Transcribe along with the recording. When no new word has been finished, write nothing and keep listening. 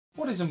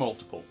is a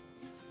multiple?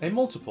 A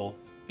multiple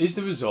is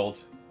the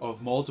result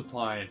of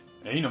multiplying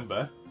a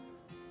number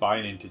by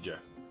an integer.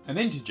 An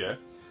integer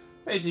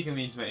basically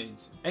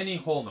means any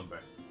whole number.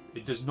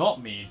 It does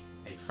not mean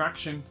a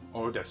fraction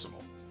or a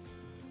decimal.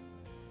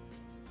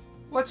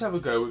 Let's have a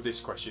go with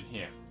this question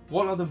here.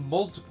 What are the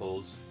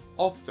multiples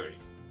of 3?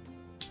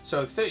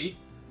 So 3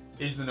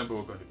 is the number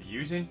we're going to be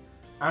using,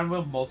 and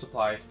we'll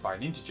multiply it by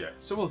an integer.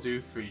 So we'll do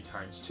 3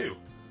 times 2,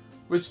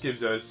 which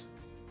gives us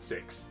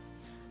 6.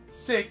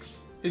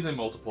 6 is a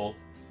multiple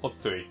of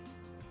 3.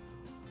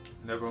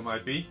 Another one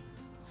might be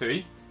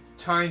 3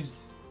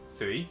 times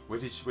 3,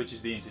 which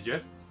is the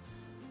integer,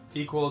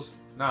 equals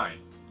 9.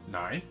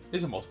 9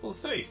 is a multiple of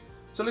 3.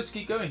 So let's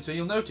keep going. So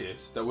you'll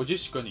notice that we're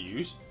just going to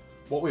use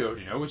what we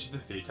already know, which is the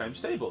 3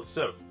 times tables.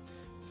 So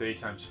 3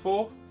 times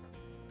 4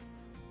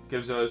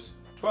 gives us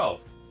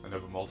 12,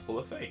 another multiple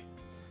of 3.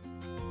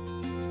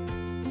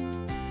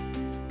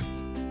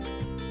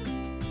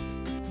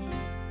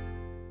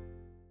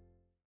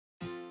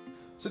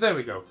 So there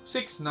we go.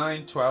 6,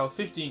 9, 12,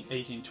 15,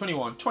 18,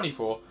 21,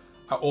 24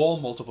 are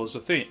all multiples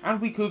of 3. And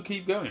we could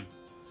keep going.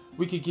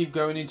 We could keep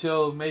going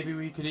until maybe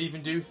we could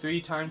even do 3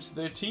 times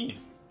 13.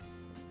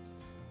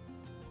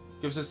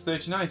 Gives us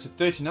 39. So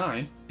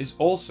 39 is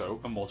also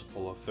a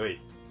multiple of 3.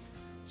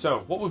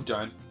 So what we've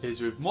done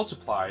is we've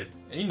multiplied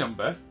a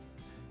number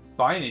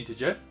by an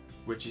integer,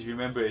 which, if you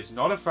remember, is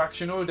not a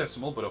fraction or a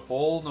decimal, but a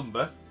whole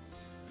number,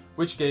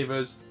 which gave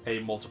us a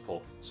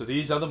multiple. So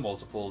these are the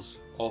multiples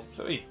of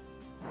 3.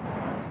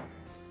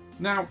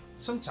 Now,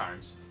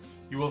 sometimes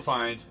you will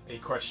find a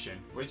question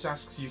which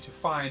asks you to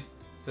find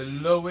the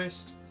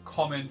lowest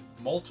common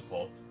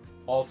multiple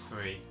of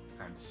 3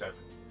 and 7.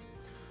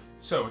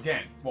 So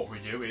again, what we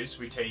do is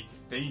we take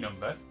the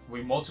number,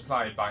 we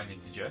multiply it by an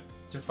integer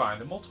to find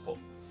the multiple.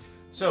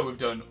 So we've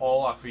done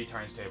all our 3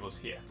 times tables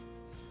here.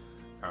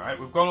 Alright,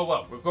 we've gone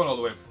all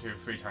the way to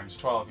 3 times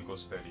 12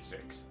 equals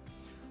 36.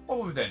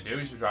 What we then do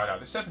is we write out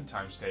the 7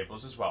 times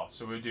tables as well.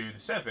 So we'll do the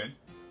 7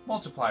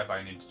 multiplied by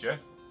an integer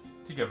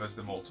to give us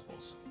the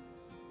multiples.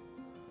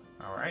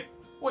 Alright,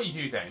 what you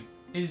do then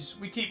is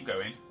we keep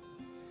going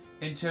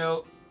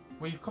until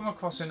we've come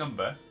across a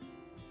number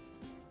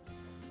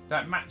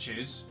that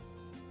matches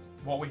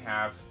what we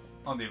have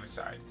on the other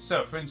side.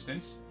 So for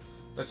instance,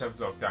 let's have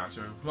a look down.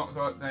 So we've not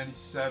got any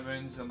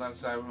 7s on that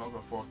side, we've not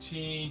got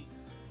 14,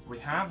 we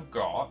have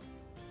got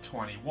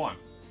 21.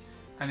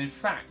 And in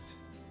fact,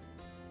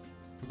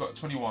 we've got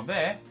 21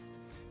 there,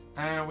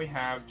 and we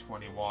have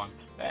 21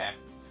 there.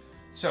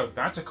 So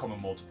that's a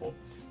common multiple.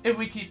 If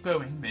we keep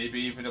going, maybe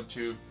even up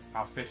to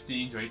our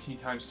 15 to 18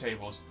 times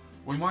tables,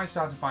 we might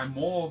start to find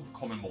more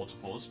common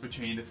multiples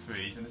between the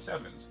 3s and the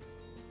 7s.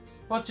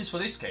 But just for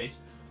this case,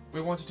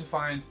 we wanted to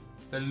find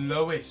the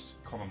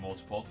lowest common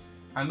multiple,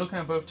 and looking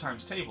at both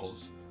times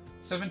tables,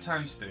 7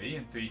 times 3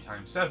 and 3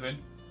 times 7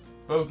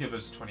 both give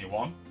us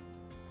 21.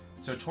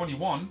 So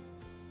 21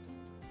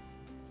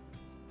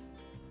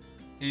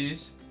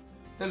 is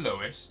the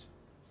lowest